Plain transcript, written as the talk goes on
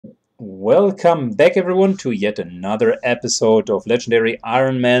Welcome back, everyone, to yet another episode of Legendary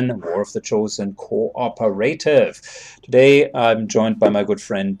Ironman War of the Chosen Cooperative. Today, I'm joined by my good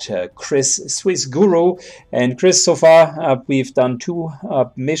friend Chris, Swiss Guru. And Chris, so far we've done two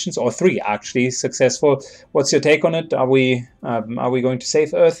missions, or three actually, successful. What's your take on it? Are we going to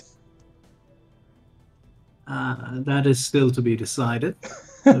save Earth? That is still to be decided.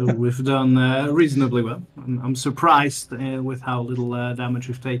 We've done reasonably well. I'm surprised with how little damage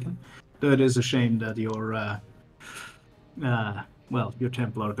we've taken. Though it is a shame that your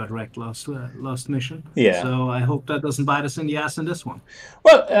Templar got wrecked last mission. Yeah. So I hope that doesn't bite us in the ass in this one.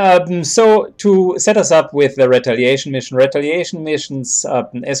 Well, so to set us up with the retaliation missions,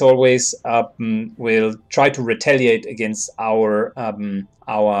 as always, will try to retaliate against our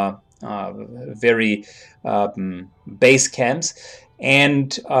very base camps. And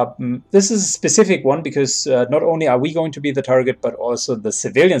this is a specific one because not only are we going to be the target, but also the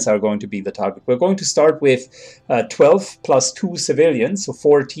civilians are going to be the target. We're going to start with 12 plus 2 civilians, so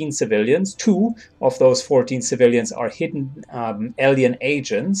 14 civilians. 2 of those 14 civilians are hidden alien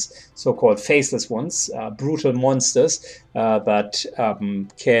agents, so-called faceless ones, brutal monsters that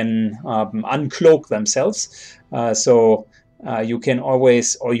can uncloak themselves. You can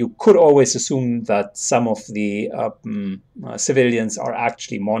always, or you could always assume that some of the civilians are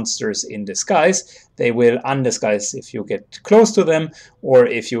actually monsters in disguise. They will undisguise if you get close to them, or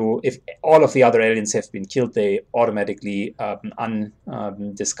if all of the other aliens have been killed, they automatically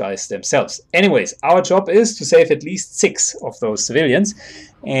undisguise themselves. Anyways, our job is to save at least 6 of those civilians,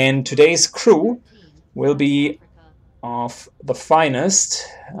 and today's crew will be of the finest.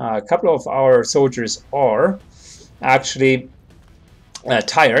 A couple of our soldiers are actually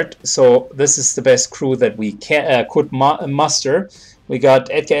tired, so this is the best crew that we could muster. We got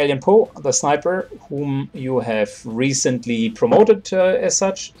Edgar Alien Poe, the sniper, whom you have recently promoted as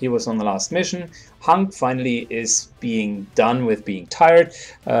such. He was on the last mission. Hank finally is being done with being tired.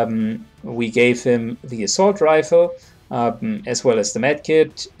 We gave him the assault rifle as well as the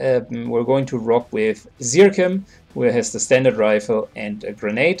medkit. We're going to rock with Syken, who has the standard rifle and a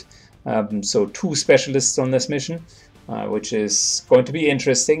grenade. So 2 specialists on this mission, which is going to be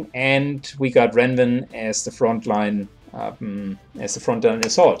interesting. And we got Renvin as the frontline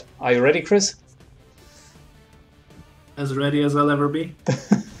assault. Are you ready, Chris? As ready as I'll ever be.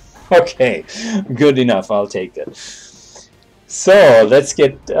 Okay, good enough. I'll take that. So let's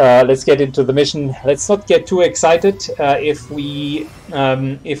get into the mission. Let's not get too excited. If we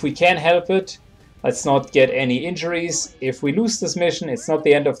can help it, let's not get any injuries. If we lose this mission, it's not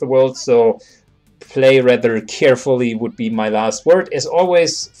the end of the world, so play rather carefully would be my last word. As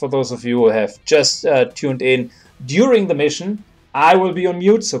always, for those of you who have just tuned in during the mission, I will be on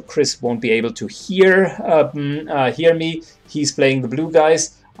mute, so Chris won't be able to hear me. He's playing the blue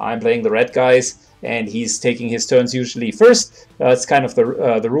guys, I'm playing the red guys, and he's taking his turns usually first. That's kind of the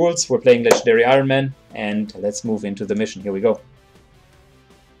rules. We're playing Legendary Ironman, and let's move into the mission. Here we go.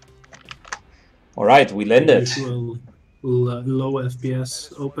 All right, we landed. Low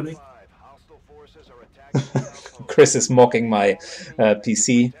FPS opening. Chris is mocking my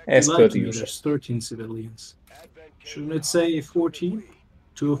PC as per the usual. There's 13 civilians. Shouldn't it say 14?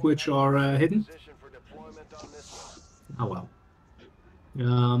 2 of which are hidden? Oh well.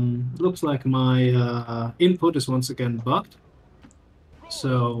 Looks like my input is once again bugged.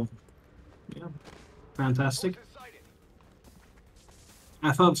 So, yeah, fantastic.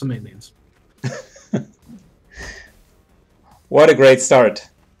 I found some aliens. What a great start.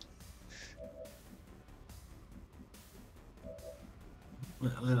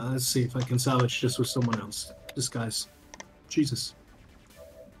 Let's see if I can salvage this with someone else. This guy's... Jesus.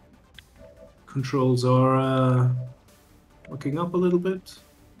 Controls are looking up a little bit.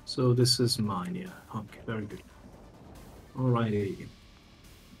 So this is mine, yeah. Hunk, very good. Alrighty.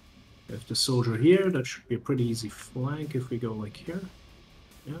 We have the soldier here. That should be a pretty easy flank if we go like here.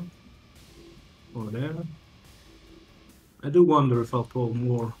 Yeah. Or there. I do wonder if I'll pull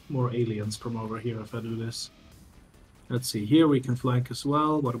more aliens from over here if I do this. Let's see, here we can flank as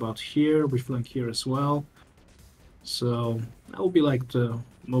well. What about here? We flank here as well. So that will be like the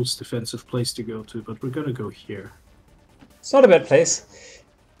most defensive place to go to, but we're gonna go here. It's not a bad place.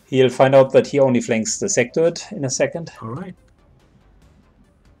 He'll find out that he only flanks the sector in a second. Alright.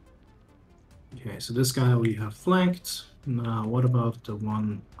 Okay, so this guy we have flanked. Now, what about the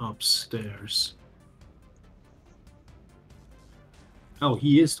one upstairs? Oh,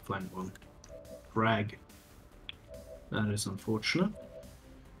 he is the flank one. Brag. That is unfortunate.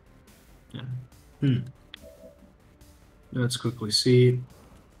 Yeah. Let's quickly see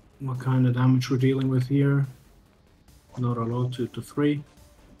what kind of damage we're dealing with here. Not a lot, 2 to 3.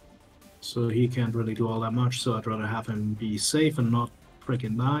 So he can't really do all that much, so I'd rather have him be safe and not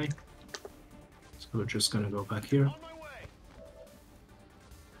freaking die. So we're just gonna go back here.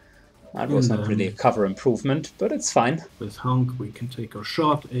 That was not really a cover improvement, but it's fine. With Hunk, we can take our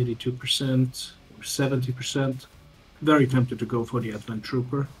shot, 82% or 70%. Very tempted to go for the Advent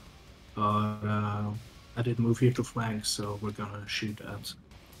Trooper, but I did move here to flank, so we're gonna shoot at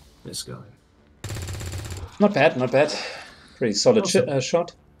this guy. Not bad, not bad. Pretty solid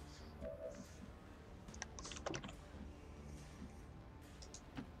shot.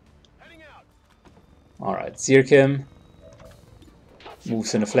 Alright, Syken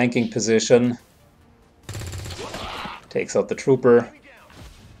moves in a flanking position. Takes out the trooper.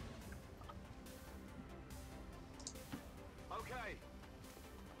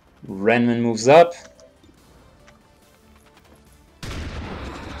 Renman moves up.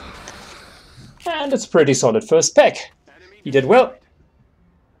 And it's pretty solid first pack. He did well.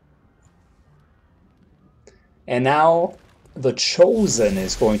 And now the Chosen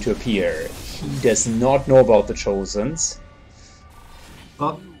is going to appear. He does not know about the Chosens.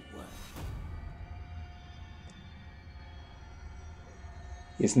 Oh.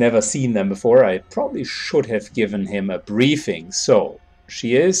 He's never seen them before. I probably should have given him a briefing. So,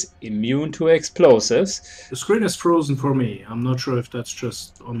 she is immune to explosives. The screen is frozen for me. I'm not sure if that's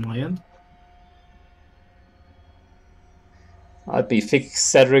just on my end. I'll be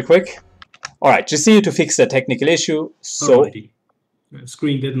fix that real quick. Alright, just need to fix the technical issue. So, alrighty. The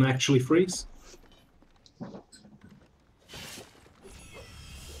screen didn't actually freeze.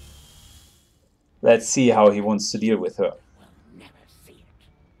 Let's see how he wants to deal with her.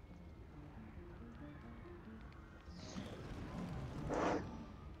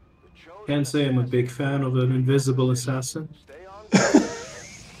 Can't say I'm a big fan of an invisible assassin.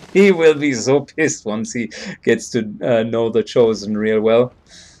 He will be so pissed once he gets to know the Chosen real well.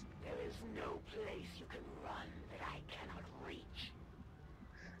 There is no place you can run that I cannot reach.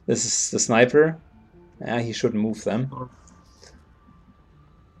 This is the sniper. Yeah, he shouldn't move them.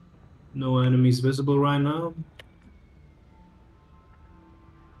 No enemies visible right now.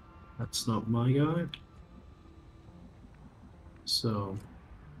 That's not my guy. So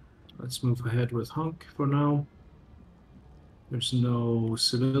let's move ahead with Hunk for now. There's no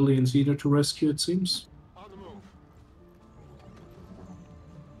civilians either to rescue, it seems. On the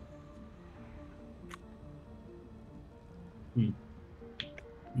move.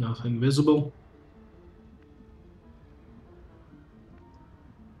 Nothing visible.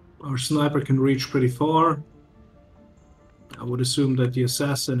 Our sniper can reach pretty far. I would assume that the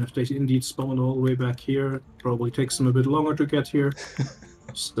assassin, if they indeed spawn all the way back here, probably takes them a bit longer to get here.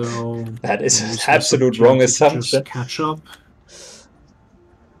 So that is an absolute wrong assumption. Just catch up.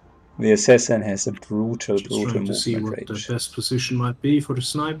 The assassin has a brutal Trying to see what the best position might be for the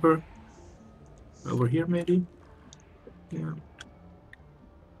sniper. Over here, maybe? Yeah.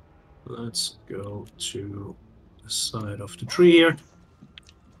 Let's go to the side of the tree here.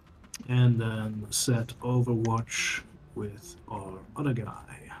 And then set Overwatch with our other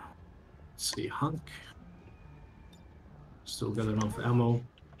guy. Let's see, Hunk. Still got enough ammo.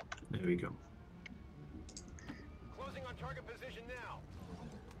 There we go. Closing on target position now.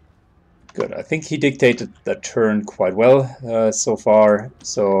 Good. I think he dictated the turn quite well so far.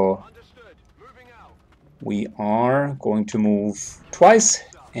 So we are going to move twice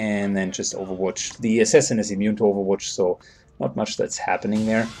and then just Overwatch. The assassin is immune to Overwatch, so not much that's happening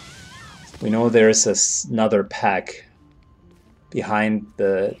there. We know there's another pack behind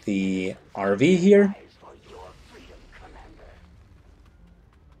the RV here.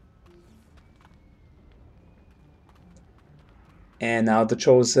 And now the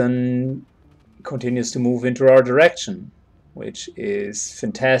Chosen continues to move into our direction, which is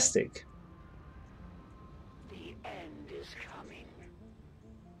fantastic. The end is coming.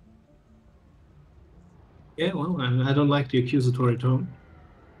 Yeah, well, I don't like the accusatory tone.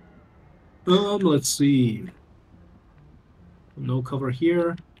 Let's see. No cover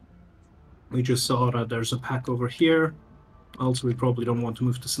here. We just saw that there's a pack over here. Also, we probably don't want to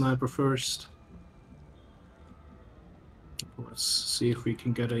move the sniper first. Let's see if we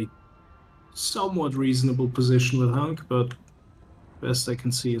can get a somewhat reasonable position with Hunk, but best I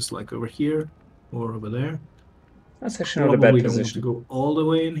can see is like over here or over there. That's actually not a bad position. Don't want to go all the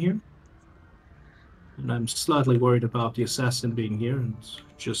way in here. And I'm slightly worried about the assassin being here and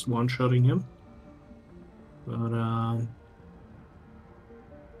just one-shotting him. But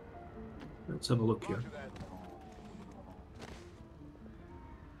let's have a look here.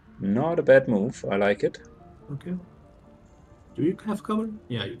 Not a bad move. I like it. Okay. Do you have cover?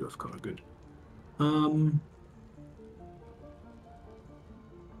 Yeah, you do have cover. Good.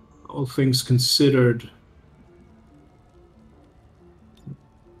 all things considered,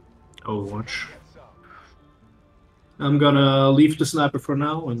 Overwatch. I'm gonna leave the sniper for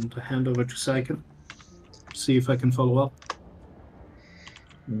now and hand over to Syken. See if I can follow up.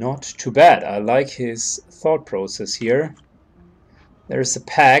 Not too bad. I like his thought process here. There's a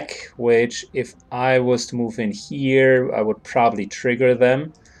pack, which if I was to move in here, I would probably trigger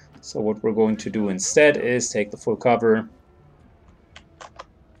them. So what we're going to do instead is take the full cover,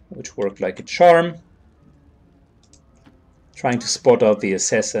 which worked like a charm. Trying to spot out the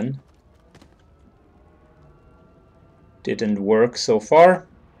assassin. Didn't work so far.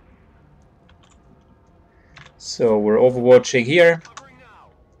 So we're overwatching here.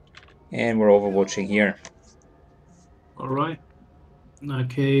 And we're overwatching here. Alright. In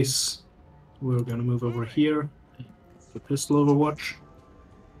that case, we're gonna move over here. The pistol overwatch.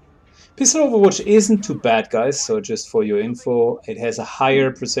 Pistol overwatch isn't too bad, guys, so just for your info, it has a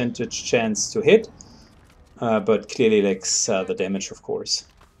higher percentage chance to hit, but clearly lacks the damage, of course.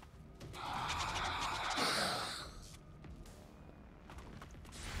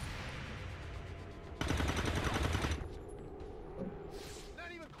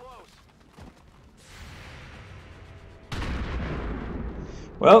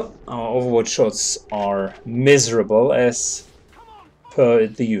 Well, our Overwatch shots are miserable as per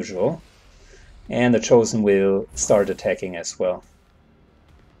the usual, and the Chosen will start attacking as well.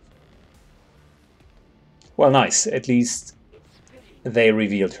 Well, nice, at least they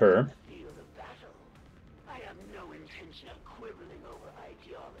revealed her. I have no intention of quibbling over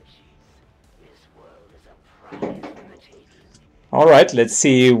ideologies. This world is a prize imitating. Alright, let's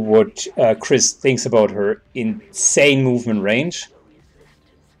see what Chris thinks about her insane movement range.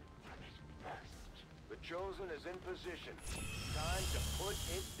 The Chosen is in position. Time to put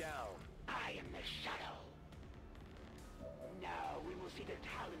it down. I am the shadow. Now we will see the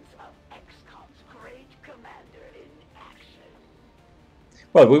talents of XCOM's great commander in action.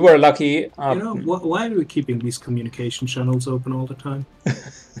 Well, we were lucky. You know, why are we keeping these communication channels open all the time?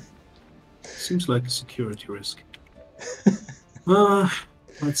 Seems like a security risk.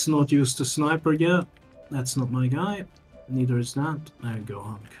 Let's not use the sniper yet. That's not my guy. Neither is that. There you go,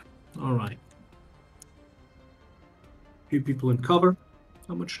 Hunk. Alright. Few people in cover.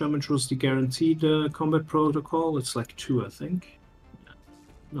 How much damage was the guaranteed combat protocol? It's like 2, I think. Yeah,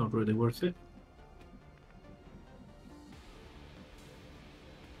 not really worth it.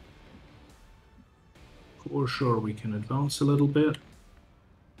 For sure, we can advance a little bit.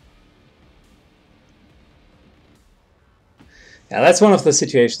 Yeah, that's one of the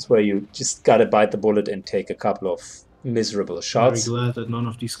situations where you just gotta bite the bullet and take a couple of miserable shots. Very glad that none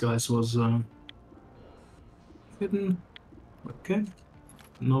of these guys was hidden. Okay,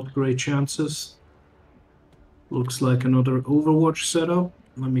 not great chances. Looks like another Overwatch setup.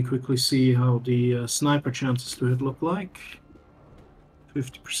 Let me quickly see how the sniper chances to hit look like.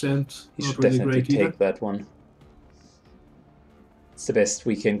 50%. You Not should really definitely great either. take that one. It's the best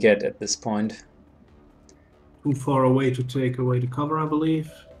we can get at this point. Too far away to take away the cover, I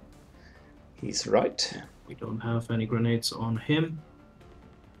believe. He's right. We don't have any grenades on him.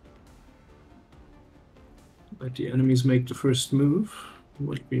 Let the enemies make the first move.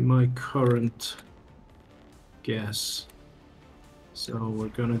 Would be my current guess. So we're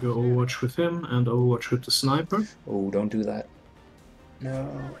gonna go Overwatch with him and Overwatch with the sniper. Oh, don't do that.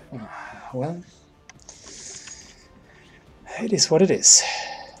 No. Well, it is what it is.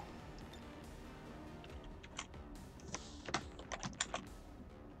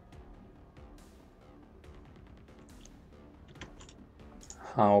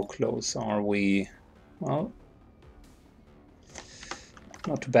 How close are we? Well,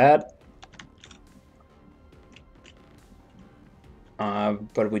 not too bad.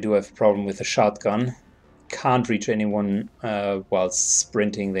 But we do have a problem with the shotgun. Can't reach anyone while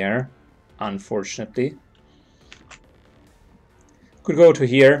sprinting there, unfortunately. Could go to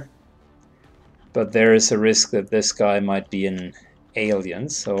here, but there is a risk that this guy might be an alien,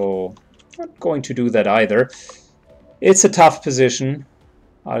 so not going to do that either. It's a tough position.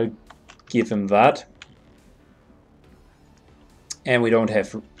 I'll give him that. And we don't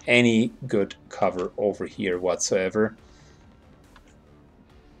have any good cover over here whatsoever.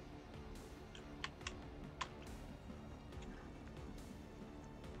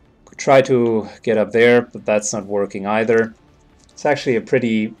 Could try to get up there, but that's not working either. It's actually a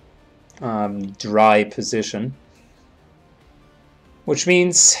pretty dry position, which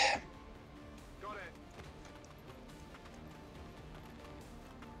means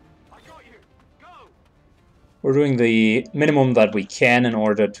we're doing the minimum that we can in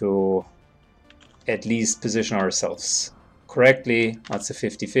order to at least position ourselves correctly. That's a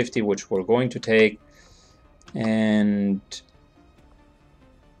 50-50, which we're going to take. And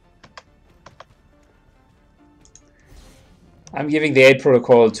I'm giving the aid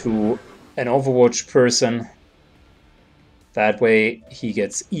protocol to an Overwatch person. That way he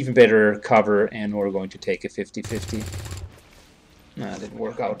gets even better cover, and we're going to take a 50-50. That didn't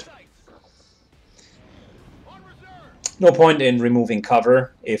work out. No point in removing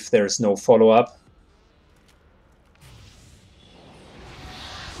cover if there's no follow-up.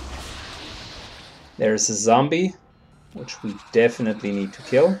 There's a zombie, which we definitely need to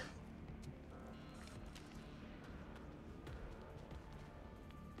kill.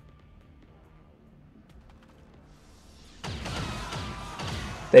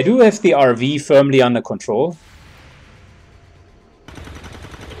 They do have the RV firmly under control.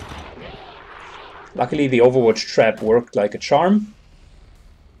 Luckily, the Overwatch trap worked like a charm.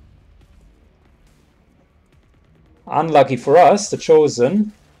 Unlucky for us, the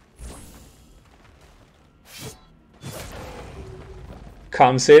Chosen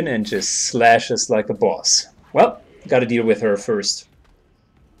comes in and just slashes like a boss. Well, gotta deal with her first.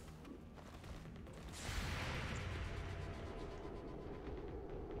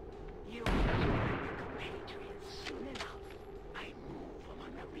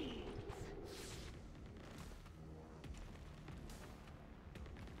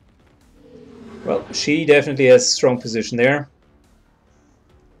 Well, she definitely has a strong position there.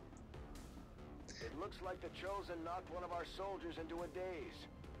 It looks like the Chosen knocked one of our soldiers into a daze.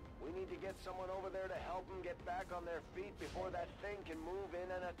 We need to get someone over there to help them get back on their feet before that thing can move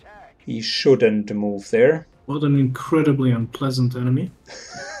in and attack. He shouldn't move there. What an incredibly unpleasant enemy.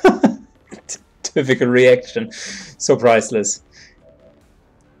 Typical reaction. So priceless.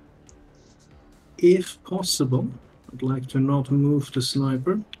 If possible, I'd like to not move the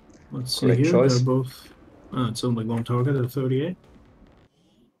sniper. Let's see Correct here, choice. they're both... it's only one target at 38.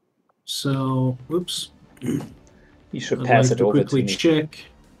 So, oops. You should I'd pass like it to over to quickly me. check,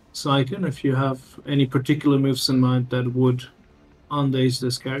 Syken, if you have any particular moves in mind that would undaze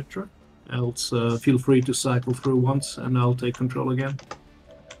this character. Else, feel free to cycle through once and I'll take control again.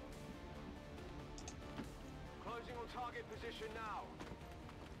 Closing on target position now.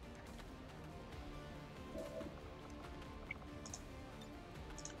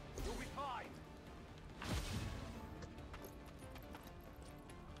 You'll be fine.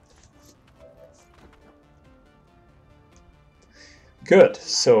 Good.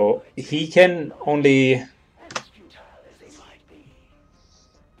 So he can only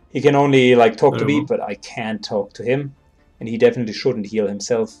like talk to me, but I can't talk to him, and he definitely shouldn't heal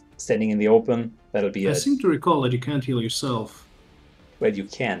himself standing in the open. That'll be I seem to recall that you can't heal yourself. well, you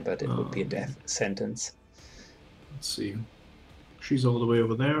can, but it would be a death sentence. Let's see. She's all the way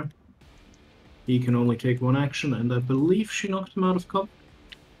over there. He can only take one action, and I believe she knocked him out of cover.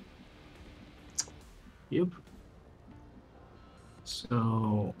 Yep.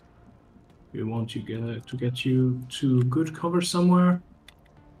 So we want to get you to good cover somewhere,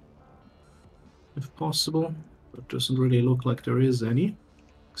 if possible. But doesn't really look like there is any,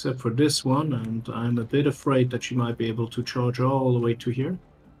 except for this one, and I'm a bit afraid that she might be able to charge all the way to here,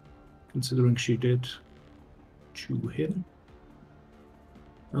 considering she did chew him.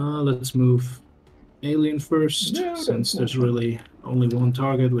 Let's move Alien first, since there's really only one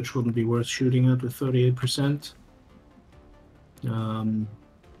target, which wouldn't be worth shooting at with 38%.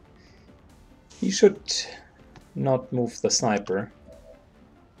 He should not move the sniper.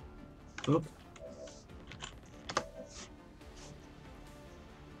 Oh.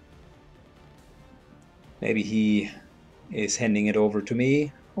 Maybe he is handing it over to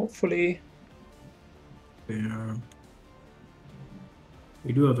me, hopefully. There.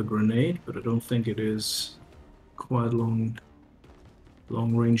 We do have a grenade, but I don't think it is quite long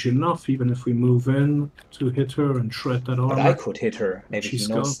range enough, even if we move in to hit her and shred that armor. But I could hit her. Maybe he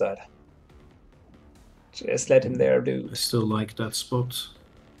knows that. Just let him there, dude. I still like that spot.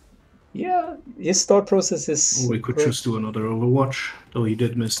 Yeah, his thought process is... Or we could just do another Overwatch, though he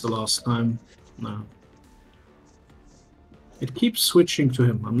did miss the last time. No. It keeps switching to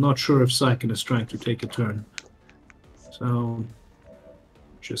him. I'm not sure if Syken is trying to take a turn. So,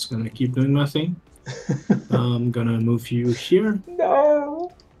 just gonna keep doing my thing. I'm gonna move you here.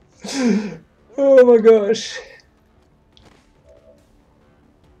 No! Oh my gosh.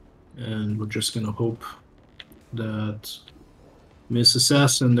 And we're just gonna hope that Miss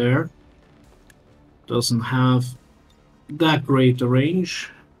Assassin there doesn't have that great a range,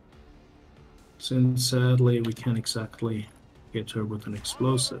 since sadly we can't exactly hit her with an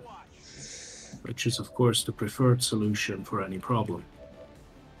explosive, which is of course the preferred solution for any problem.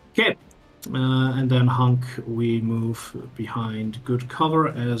 Okay, And then Hunk, we move behind good cover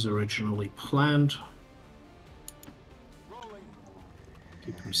as originally planned.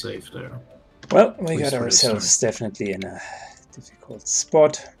 Keep him safe there. Well, we least got for this ourselves definitely in a difficult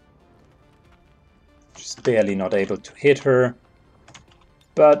spot. Just barely not able to hit her.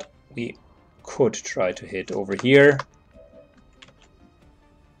 But we could try to hit over here.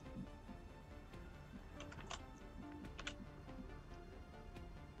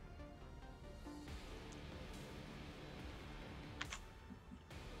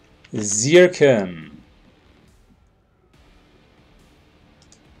 Syken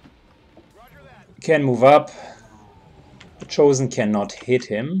can move up. The Chosen cannot hit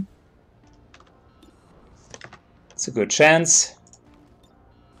him. It's a good chance.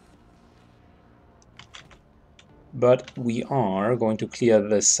 But we are going to clear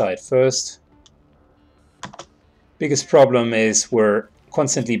this side first. Biggest problem is we're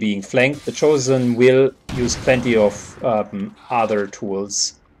constantly being flanked. The Chosen will use plenty of other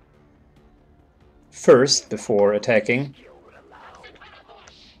tools first before attacking.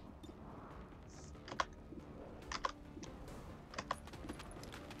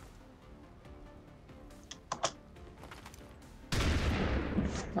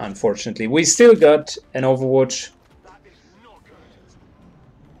 Unfortunately, we still got an Overwatch. That is not good.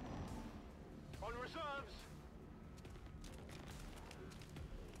 On reserves.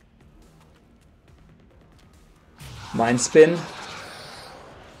 Mind spin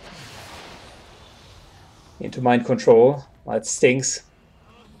into mind control. That stinks.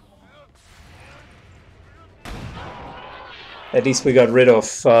 At least we got rid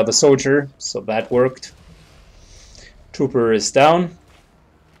of the soldier, so that worked. Trooper is down.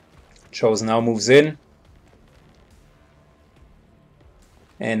 Chosen now moves in.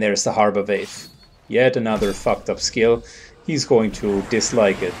 And there's the Harbor Wave. Yet another fucked up skill. He's going to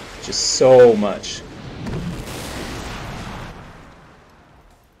dislike it just so much.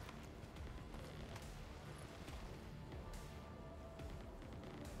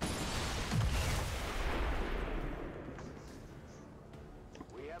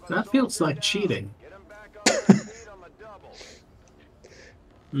 That feels like cheating. Get him back on their feet on the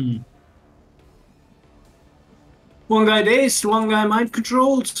double. One guy dazed, one guy mind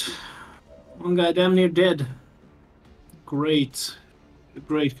controlled, one guy damn near dead. Great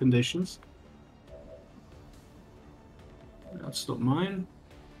conditions. That's not mine.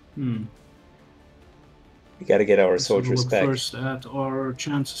 We gotta get our soldiers look back. First at our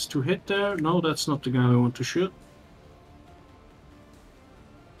chances to hit there. No, that's not the guy we want to shoot.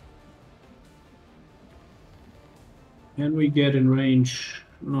 Can we get in range?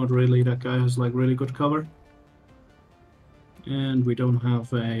 Not really. That guy has like really good cover. And we don't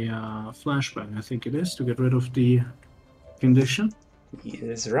have a flashbang, I think it is, to get rid of the condition. He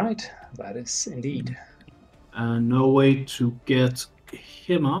is right. That is indeed. And no way to get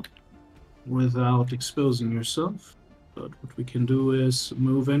him up without exposing yourself. But what we can do is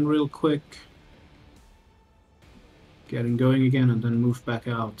move in real quick, getting going again, and then move back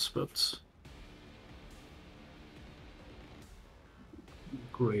out. But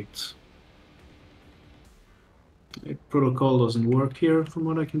great. The protocol doesn't work here, from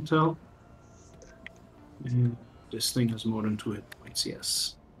what I can tell. And this thing has more than 2 hit points,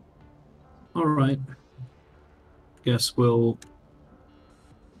 yes. Alright. Guess we'll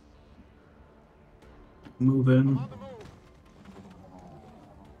move in.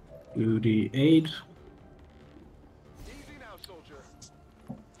 Do the aid. Easy now, soldier.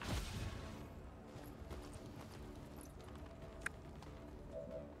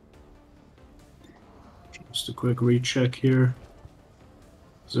 Just a quick recheck here.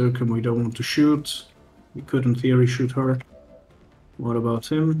 Syken we don't want to shoot. We could in theory shoot her. What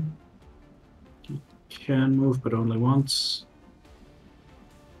about him? He can move, but only once.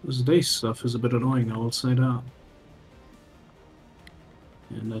 This day stuff is a bit annoying, I will say that.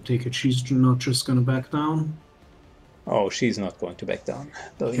 And I take it she's not just gonna back down. Oh, she's not going to back down.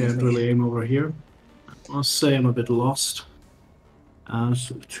 Believe Can't me. really aim over here. I must say I'm a bit lost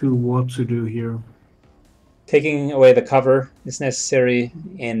as to what to do here. Taking away the cover is necessary,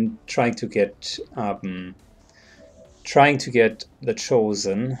 and trying to get the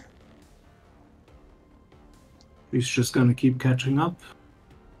Chosen. He's just gonna keep catching up.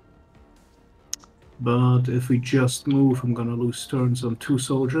 But if we just move, I'm gonna lose turns on 2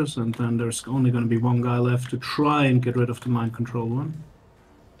 soldiers, and then there's only gonna be 1 guy left to try and get rid of the mind control one.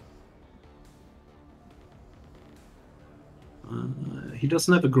 He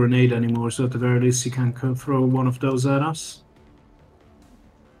doesn't have a grenade anymore, so at the very least he can throw one of those at us.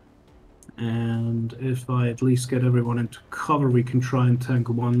 And if I at least get everyone into cover, we can try and tank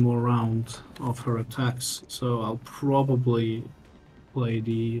one more round of her attacks. So I'll probably play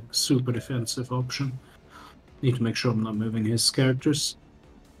the super defensive option. Need to make sure I'm not moving his characters.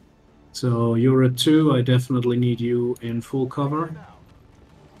 So you're at 2, I definitely need you in full cover.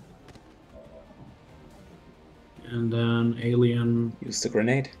 And then Alien... Use the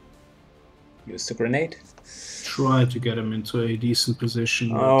grenade. Use the grenade. Try to get him into a decent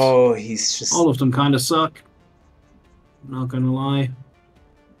position. Oh, he's just... All of them kind of suck. Not gonna lie.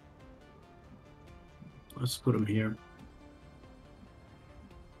 Let's put him here.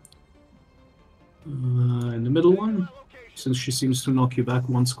 In the middle one, since she seems to knock you back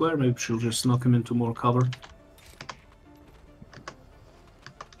 1 square, maybe she'll just knock him into more cover.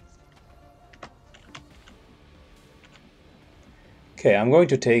 Okay, I'm going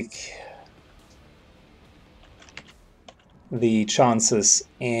to take the chances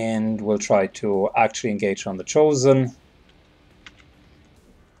and we'll try to actually engage on the Chosen.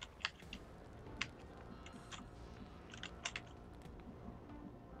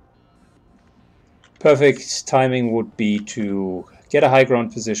 Perfect timing would be to get a high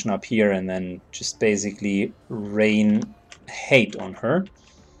ground position up here and then just basically rain hate on her.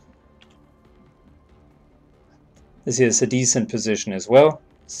 This is a decent position as well,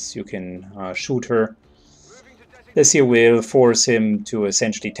 so you can shoot her. This here will force him to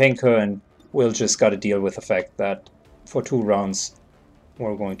essentially tank her, and we'll just gotta deal with the fact that for 2 rounds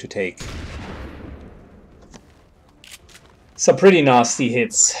we're going to take some pretty nasty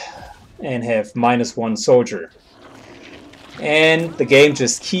hits and have -1 soldier. And the game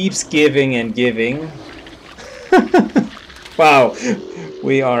just keeps giving and giving. Wow,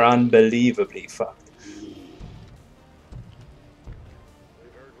 we are unbelievably fucked.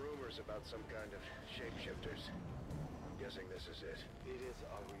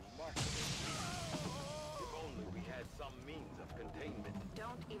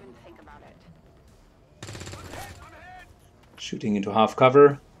 Shooting into half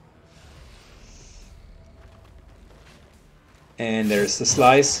cover. And there's the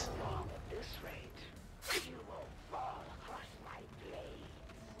slice.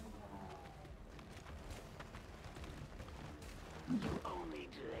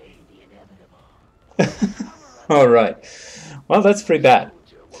 All right. Well, that's pretty bad.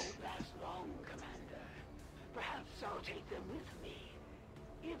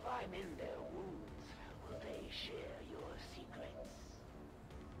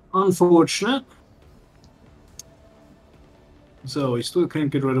 Unfortunate. So we still can't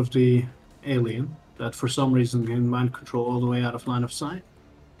get rid of the alien that for some reason can mind control all the way out of line of sight.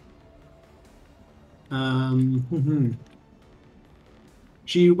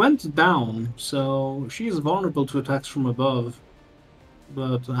 She went down, so she is vulnerable to attacks from above.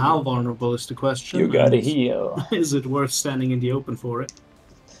 But how vulnerable is the question? You gotta heal. Is it worth standing in the open for it?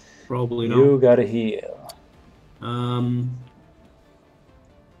 Probably not. You gotta heal.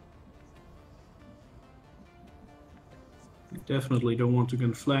 Definitely don't want to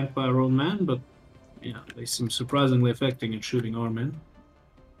get flanked by our own man, but yeah, they seem surprisingly effective at shooting our men.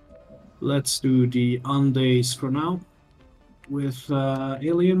 Let's do the undays for now with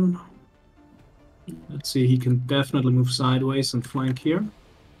Alien. Let's see, he can definitely move sideways and flank here.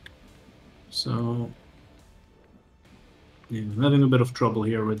 So yeah, I'm having a bit of trouble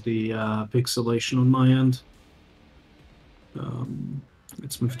here with the pixelation on my end.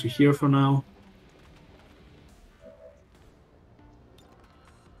 Let's move to here for now.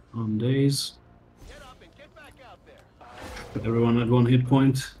 On days. Put everyone at 1 hit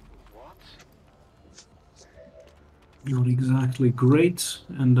point. Not exactly great.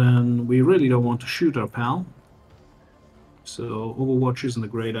 And then we really don't want to shoot our pal. So Overwatch isn't a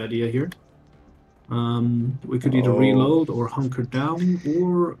great idea here. We could either reload or hunker down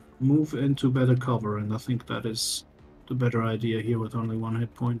or move into better cover, and I think that is the better idea here with only 1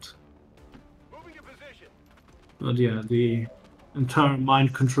 hit point. But yeah, the entire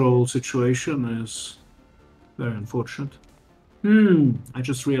mind control situation is very unfortunate. I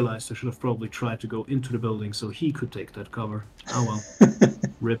just realized I should have probably tried to go into the building so he could take that cover. Oh well.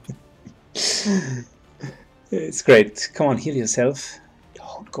 Rip. It's great. Come on, heal yourself.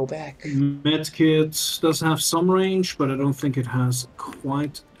 Don't go back. Medkit does have some range, but I don't think it has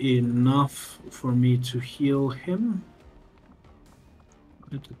quite enough for me to heal him.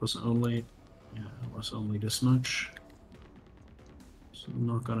 It was only this much. So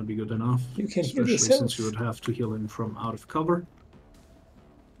not gonna be good enough. You can heal especially yourself. since you would have to heal him from out of cover.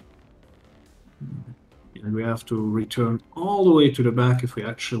 And we have to return all the way to the back if we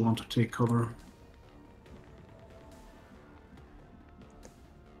actually want to take cover.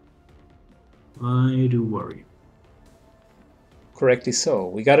 I do worry. Correctly so.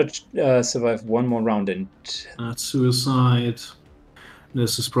 We gotta survive one more round, and That's suicide.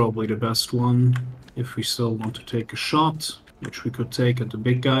 This is probably the best one if we still want to take a shot, which we could take at the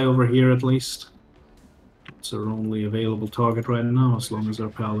big guy over here at least. It's our only available target right now, as long as our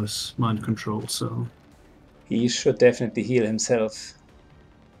pal is mind controlled, so... he should definitely heal himself.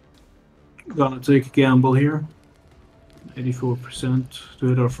 Gonna take a gamble here. 84% to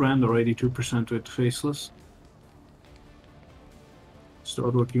hit our friend, or 82% to hit the faceless.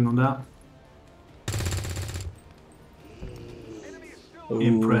 Start working on that. Ooh.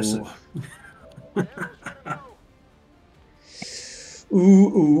 Impressive.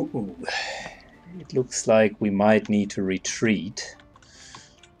 Ooh. It looks like we might need to retreat.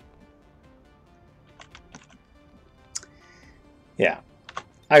 Yeah,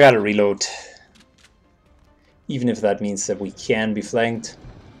 I gotta reload. Even if that means that we can be flanked.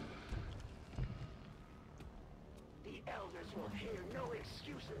 The elders will hear no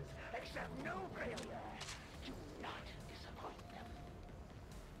excuses except no failure. Do not disappoint them.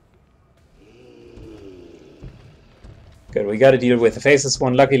 Good, we gotta deal with the faceless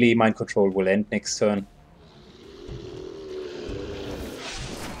one. Luckily, mind control will end next turn.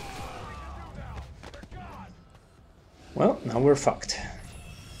 Well, now we're fucked.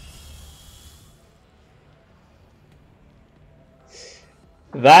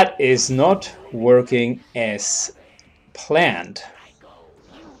 That is not working as planned.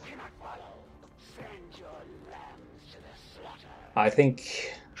 I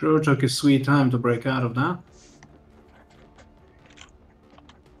think... Sure took his sweet time to break out of that.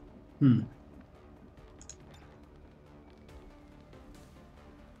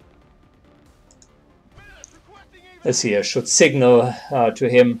 Let's see, I should signal to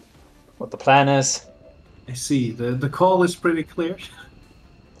him what the plan is. I see. The call is pretty clear.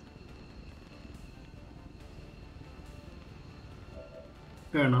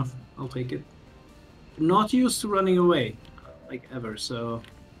 Fair enough. I'll take it. I'm not used to running away, like ever, so...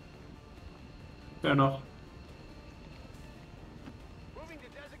 Fair enough.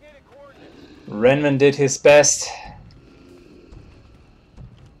 Renman did his best.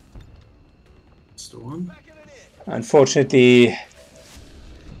 That's the one. Unfortunately,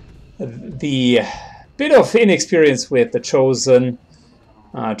 the bit of inexperience with the Chosen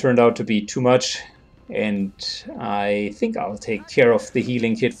turned out to be too much, and I think I'll take care of the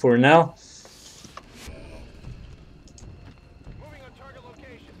healing kit for now.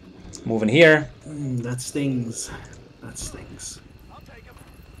 Moving here. That stings. That stings.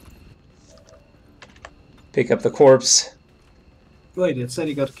 Pick up the corpse. Wait, it said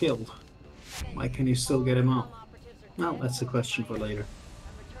he got killed. Why can you still get him out? Well, that's a question for later.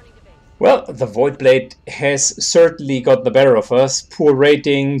 Well, the Void Blade has certainly got the better of us. Poor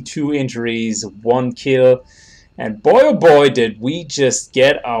rating, 2 injuries, 1 kill. And boy oh boy did we just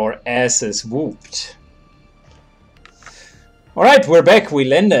get our asses whooped. Alright, we're back, we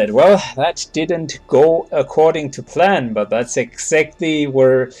landed. Well, that didn't go according to plan, but that's exactly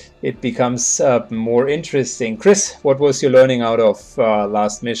where it becomes more interesting. Chris, what was your learning out of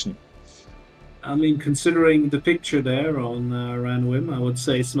last mission? I mean, considering the picture there on Ranwim, I would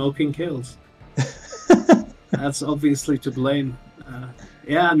say smoking kills. That's obviously to blame.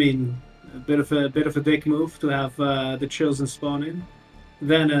 Yeah, I mean, a bit of a dick move to have the Chosen spawn in,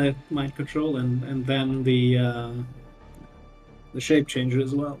 then mind control, and then the shape changer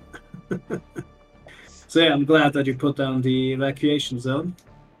as well. So yeah, I'm glad that you put down the evacuation zone,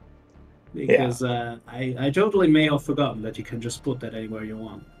 because I totally may have forgotten that you can just put that anywhere you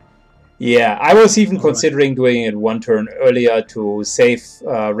want. Yeah, I was even considering doing it 1 turn earlier to save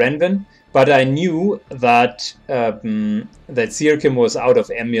Renvin, but I knew that that Syken was out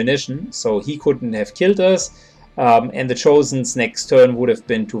of ammunition, so he couldn't have killed us, and the Chosen's next turn would have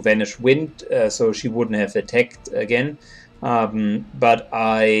been to Vanish Wind, so she wouldn't have attacked again. But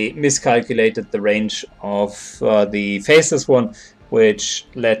I miscalculated the range of the faceless one, which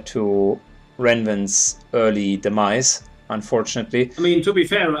led to Renvin's early demise. Unfortunately. I mean, to be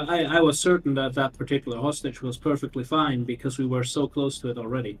fair, I was certain that that particular hostage was perfectly fine because we were so close to it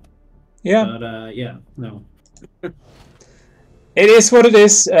already. Yeah. But, yeah, no. It is what it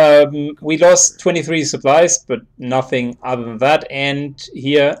is. We lost 23 supplies, but nothing other than that. And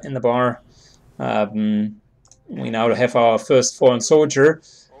here in the bar, we now have our first fallen soldier,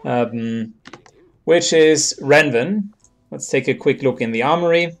 which is Renvin. Let's take a quick look in the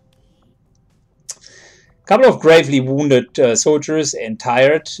armory. Couple of gravely wounded soldiers and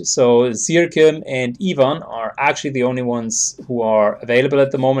tired, so Syken and Ivan are actually the only ones who are available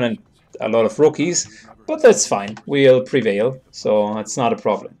at the moment, and a lot of rookies. but that's fine. We'll prevail, so it's not a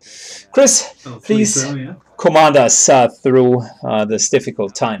problem. Chris, please So, yeah. command us through this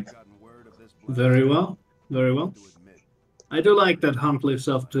difficult time. Very well, very well. I do like that Hunk lives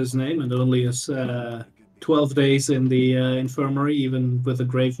up to his name and only is 12 days in the infirmary, even with a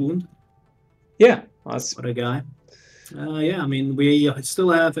grave wound. Yeah, that's... What a guy. Yeah, I mean, we still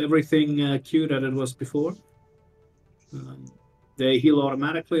have everything queued as it was before. They heal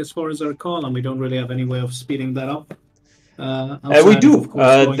automatically as far as I recall, and we don't really have any way of speeding that up. We do.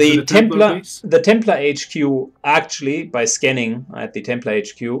 The Templar HQ, actually, by scanning at the Templar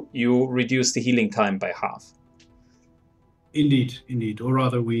HQ, you reduce the healing time by half. Indeed, indeed. Or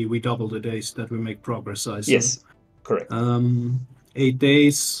rather, we double the days that we make progress, I assume. Yes, correct. 8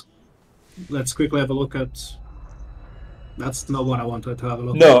 days. Let's quickly have a look at... That's not what I wanted to have a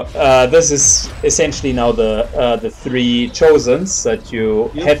look at. No, this is essentially now the 3 Chosens that you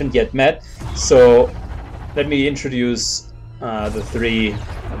haven't yet met. So let me introduce the 3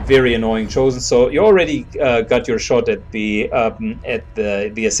 very annoying Chosens. So you already got your shot at the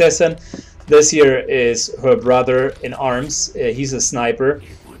assassin. This here is her brother in arms. He's a sniper,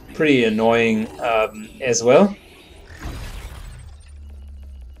 pretty annoying as well.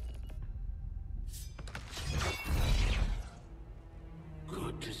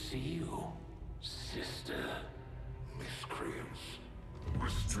 Good to see you, sister. Miscreants,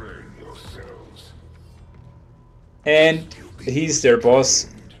 restrain yourselves. And he's their boss,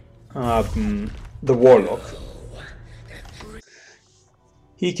 the Warlock.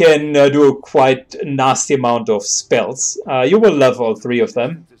 He can do a quite nasty amount of spells. You will love all 3 of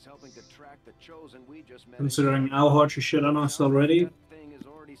them. Considering how hard you shit on us already,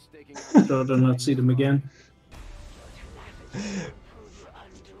 I'd rather not see them again.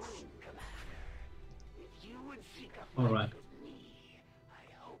 Alright.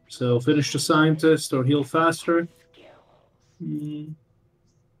 So finish the scientist or heal faster.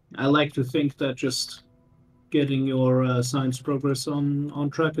 I like to think that just getting your science progress on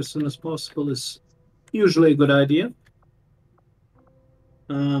track as soon as possible is usually a good idea.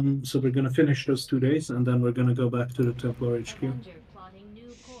 So we're going to finish those 2 days and then we're going to go back to the Templar HQ.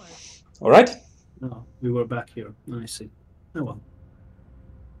 Alright. No, we were back here. I see. Oh well.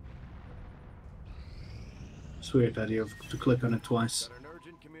 It's weird that you have to click on it twice. Got an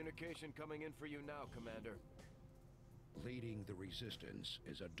urgent communication coming in for you now, Commander. Leading the resistance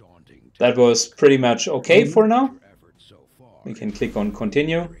is a daunting task. That was pretty much okay for now. We can click on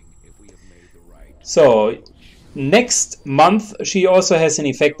continue. So next month she also has an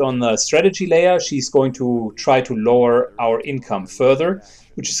effect on the strategy layer. She's going to try to lower our income further,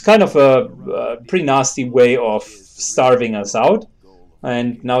 which is kind of a pretty nasty way of starving us out.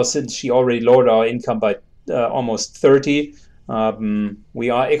 And now since she already lowered our income by almost 30, we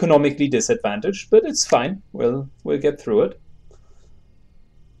are economically disadvantaged, but it's fine. We'll get through it.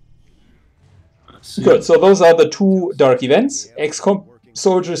 Good. So those are the 2 dark events. XCOM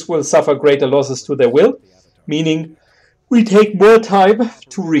soldiers will suffer greater losses to their will, meaning we take more time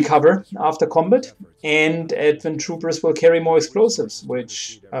to recover after combat, and Advent troopers will carry more explosives,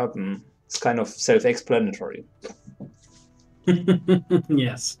 which is kind of self-explanatory.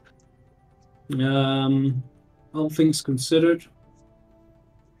 Yes. All things considered.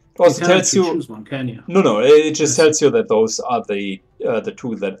 Also tells you choose one, can you? No, it just tells you that those are the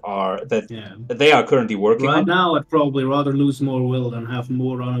 2 that they are currently working on. Right now, I'd probably rather lose more will than have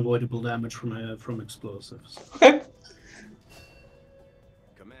more unavoidable damage from explosives. Okay.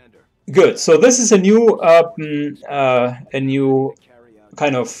 Commander. Good. So this is a new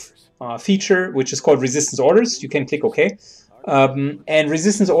kind of feature which is called resistance orders. You can click OK. And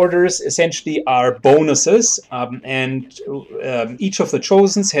resistance orders essentially are bonuses, and each of the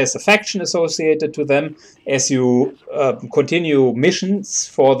Chosens has a faction associated to them. As you continue missions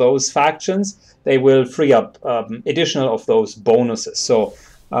for those factions, they will free up additional of those bonuses. So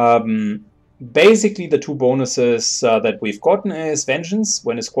basically the 2 bonuses that we've gotten is Vengeance.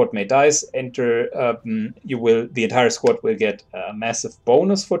 When a squad mate dies, the entire squad will get a massive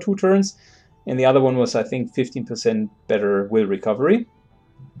bonus for 2 turns. And the other one was, I think, 15% better will recovery.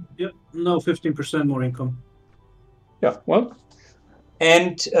 Yep, no, 15% more income. Yeah, well.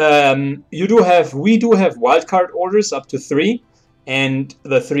 And we do have wildcard orders up to 3. And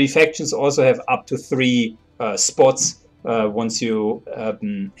the 3 factions also have up to 3 spots once you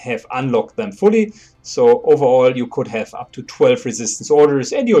have unlocked them fully. So overall, you could have up to 12 resistance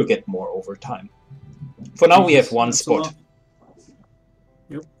orders, and you'll get more over time. For now, we have 1 spot.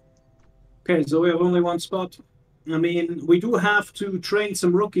 Yep. Okay, so we have only 1 spot. I mean, we do have to train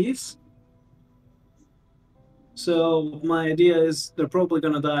some rookies. So my idea is they're probably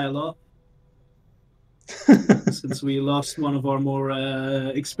going to die a lot. since we lost one of our more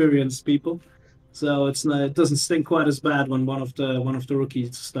experienced people. So it doesn't sting quite as bad when one of the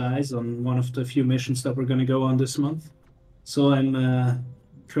rookies dies on one of the few missions that we're going to go on this month. So I'm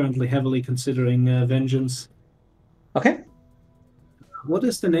currently heavily considering vengeance. Okay. What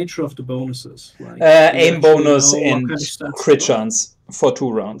is the nature of the bonuses? Like, Aim bonus and crit chance for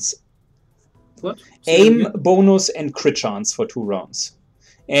 2 rounds. What? Aim bonus and crit chance for 2 rounds.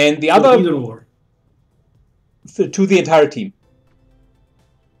 And the So other either or. to the entire team.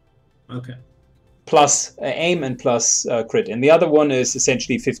 Okay. Plus aim and plus crit. And the other one is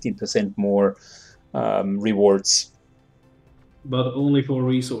essentially 15% more rewards. But only for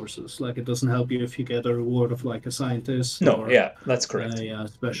resources. Like, it doesn't help you if you get a reward of like a scientist. No, or yeah, that's correct. A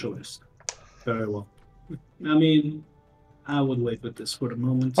specialist. Very well. I mean, I would wait with this for the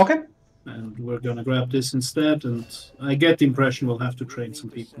moment. Okay. And we're gonna grab this instead. And I get the impression we'll have to train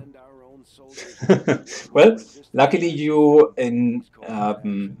some people. Well, luckily you in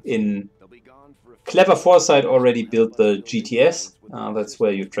clever foresight already built the GTS. That's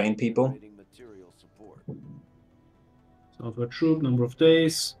where you train people. So for troop, number of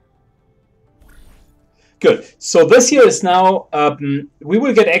days. Good. So this here is now, we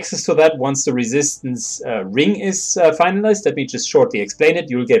will get access to that once the resistance ring is finalized. Let me just shortly explain it.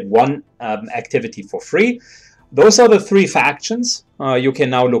 You'll get 1 activity for free. Those are the 3 factions. You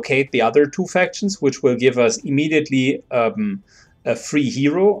can now locate the other 2 factions, which will give us immediately a free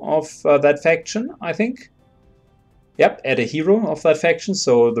hero of that faction, I think. Yep, add a hero of that faction.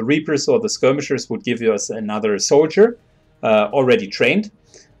 So the Reapers or the Skirmishers would give us another soldier already trained.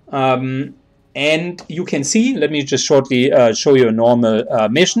 And you can see, let me just shortly show you a normal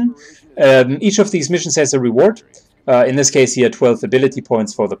mission. Each of these missions has a reward. In this case here, 12 ability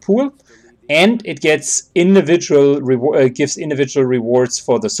points for the pool. And it gets gives individual rewards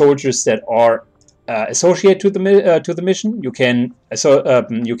for the soldiers that are associated to the mission. You can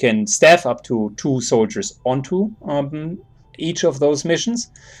you can staff up to 2 soldiers onto each of those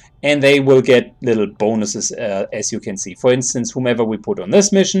missions, and they will get little bonuses, as you can see. For instance, whomever we put on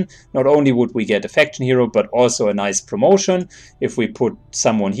this mission, not only would we get a faction hero, but also a nice promotion. If we put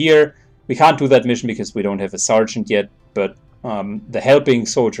someone here, we can't do that mission because we don't have a sergeant yet, but the helping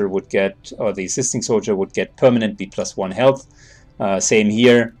soldier would get, or the assisting soldier would get permanently +1 health. Same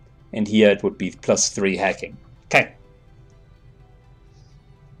here, and here it would be +3 hacking. Okay.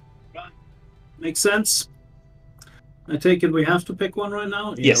 Makes sense. I take it we have to pick one right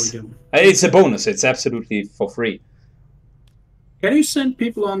now? Yeah, yes. We do. It's a bonus. It's absolutely for free. Can you send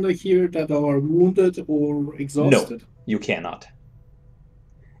people under here that are wounded or exhausted? No, you cannot.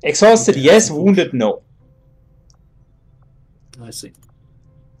 Exhausted, Okay, yes. Wounded, no. I see.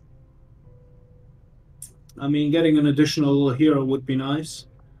 I mean, getting an additional hero would be nice.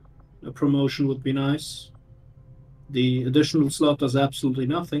 A promotion would be nice. The additional slot does absolutely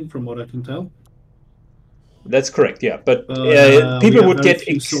nothing, from what I can tell. That's correct, yeah. But people would get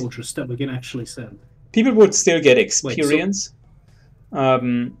soldiers that we can actually send. People would still get experience.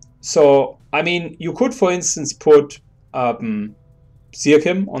 Wait, so I mean, you could, for instance, put Syken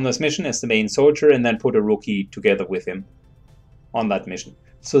on this mission as the main soldier, and then put a rookie together with him on that mission.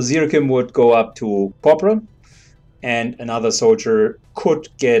 So Syken would go up to corporal, and another soldier could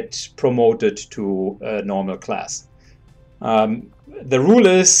get promoted to a normal class. The rule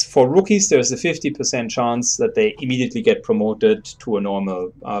is, for rookies, there's a 50% chance that they immediately get promoted to a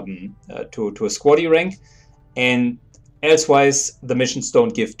normal, to a squaddy rank, and elsewise the missions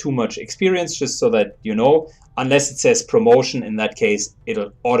don't give too much experience, just so that you know, unless it says promotion, in that case,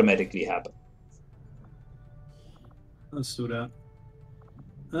 it'll automatically happen. Let's do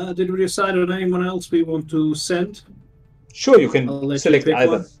that. Did we decide on anyone else we want to send? Sure, you can select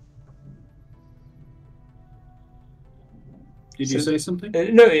either. One. Did you say something?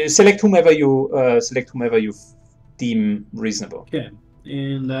 No, select whomever you deem reasonable. Okay.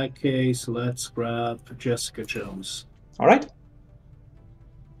 In that case, let's grab Jessica Jones. All right.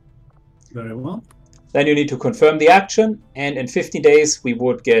 Very well. Then you need to confirm the action, and in 15 days we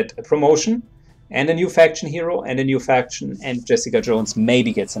would get a promotion and a new faction hero and a new faction, and Jessica Jones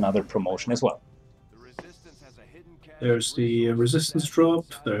maybe gets another promotion as well. There's the resistance drop.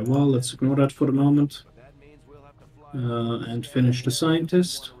 Very well. Let's ignore that for the moment. And finish the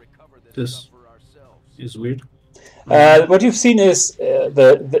scientist. This is weird. What you've seen is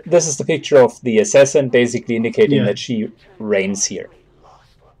this is the picture of the assassin, basically indicating that she reigns here.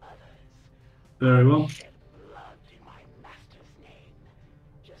 Very well.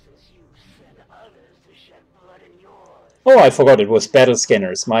 Oh, I forgot it was battle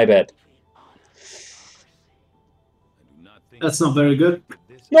scanners. My bad. That's not very good.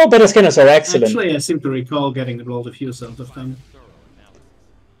 No, beta scanners are excellent. Actually, I seem to recall getting a lot of use out of them.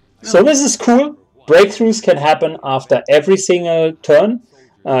 So this is cool. Breakthroughs can happen after every single turn.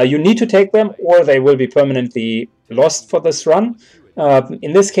 You need to take them, or they will be permanently lost for this run.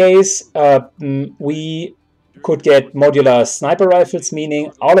 In this case, we could get modular sniper rifles,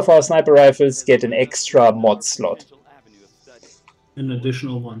 meaning all of our sniper rifles get an extra mod slot. An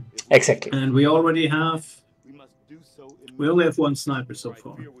additional one. Exactly. And we already have... We only have one sniper so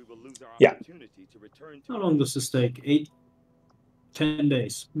far. Yeah. How long does this take? 10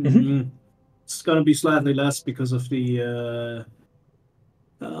 days. Mm-hmm. It's going to be slightly less because of the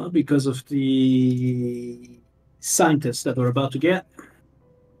scientists that we're about to get.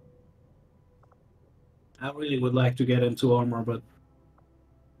 I really would like to get into armor, but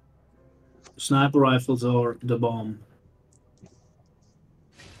sniper rifles are the bomb.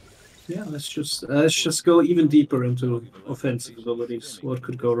 Yeah, let's just go even deeper into offensive abilities. What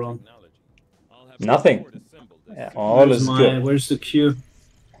could go wrong? Nothing. Yeah, all is good. Where's the queue?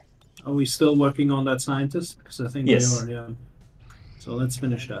 Are we still working on that scientist? Because I think we are, yeah. So let's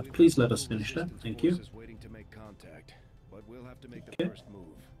finish that. Please let us finish that. Thank you. Okay.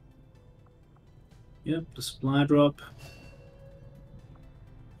 Yep, the supply drop.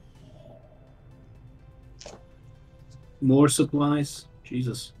 More supplies.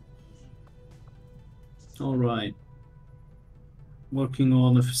 Jesus. All right. Working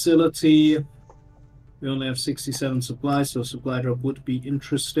on a facility. We only have 67 supplies, so supply drop would be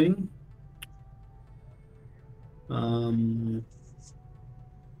interesting.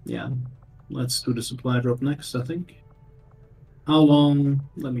 Yeah, let's do the supply drop next, I think. How long?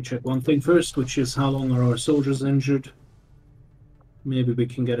 Let me check one thing first, which is how long are our soldiers injured? Maybe we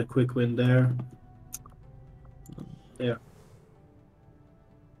can get a quick win there. There.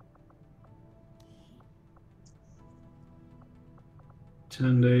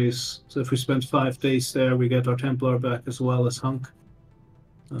 $10 days. So if we spend 5 days there, we get our Templar back as well as Hunk.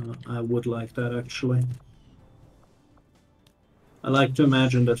 I would like that, actually. I like to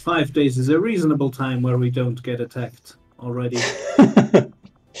imagine that 5 days is a reasonable time where we don't get attacked already.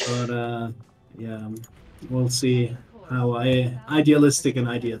 But yeah, we'll see how idealistic an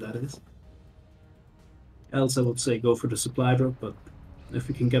idea that is. Else I would say go for the supply drop, but if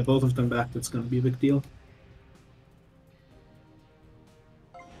we can get both of them back, that's going to be a big deal.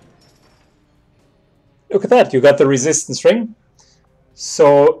 Look at that, you got the resistance ring.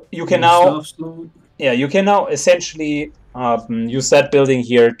 So you can now, yeah, you can now essentially use that building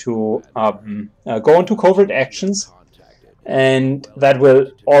here to go into covert actions, and that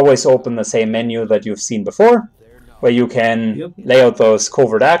will always open the same menu that you've seen before, where you can lay out those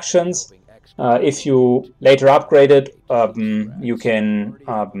covert actions. If you later upgrade it, you can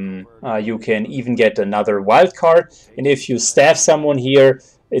even get another wildcard, and if you staff someone here,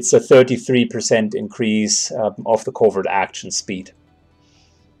 it's a 33% increase of the covert action speed.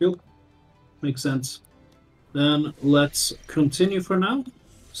 Yep, makes sense. Then let's continue for now,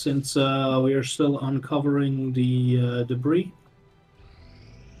 since we are still uncovering the debris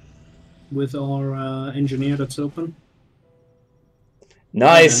with our engineer that's open.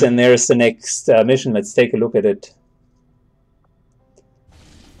 Nice, and there's the next mission. Let's take a look at it.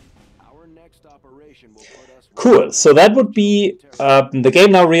 Cool, so that would be, the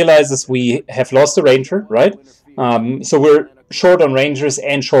game now realizes we have lost a ranger, right? So we're short on rangers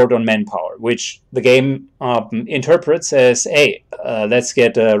and short on manpower, which the game interprets as, hey, let's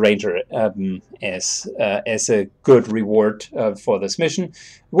get a ranger as a good reward for this mission. It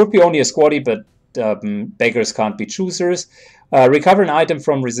would be only a squaddy, but beggars can't be choosers. Recover an item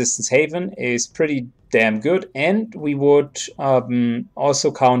from Resistance Haven is pretty damn good, and we would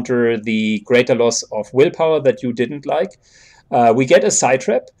also counter the greater loss of willpower that you didn't like. We get a side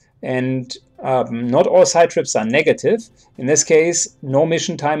trap, and not all side traps are negative. In this case, no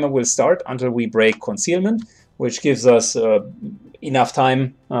mission timer will start until we break concealment, which gives us enough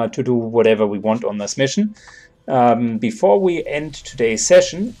time to do whatever we want on this mission. Before we end today's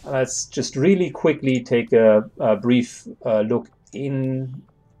session, let's just really quickly take a brief look in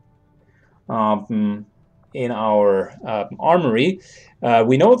our armory.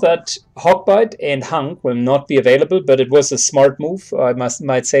 We know that Hawkbite and Hunk will not be available, but it was a smart move. I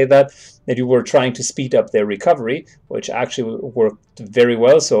might say that you were trying to speed up their recovery, which actually worked very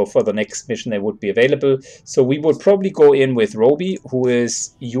well. So for the next mission, they would be available. So we would probably go in with Roby, who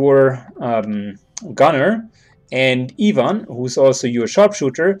is your gunner, and Ivan, who's also your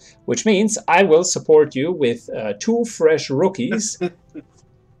sharpshooter, which means I will support you with 2 fresh rookies.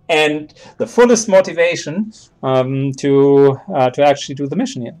 and the fullest motivation to actually do the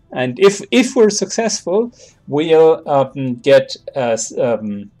mission here. And if we're successful, we'll get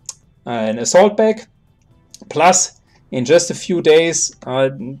an assault bag, plus in just a few days,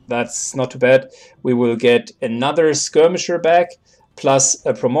 that's not too bad, we will get another skirmisher bag, plus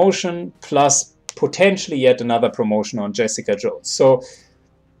a promotion, plus potentially yet another promotion on Jessica Jones. So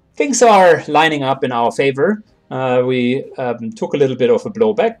things are lining up in our favor. We took a little bit of a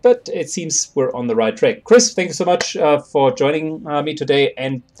blowback, but it seems we're on the right track. Chris, thank you so much for joining me today,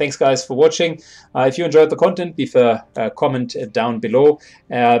 and thanks guys for watching. If you enjoyed the content, leave a comment down below.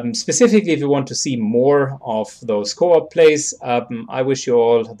 Specifically, if you want to see more of those co-op plays, I wish you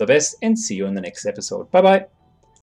all the best and see you in the next episode. Bye-bye.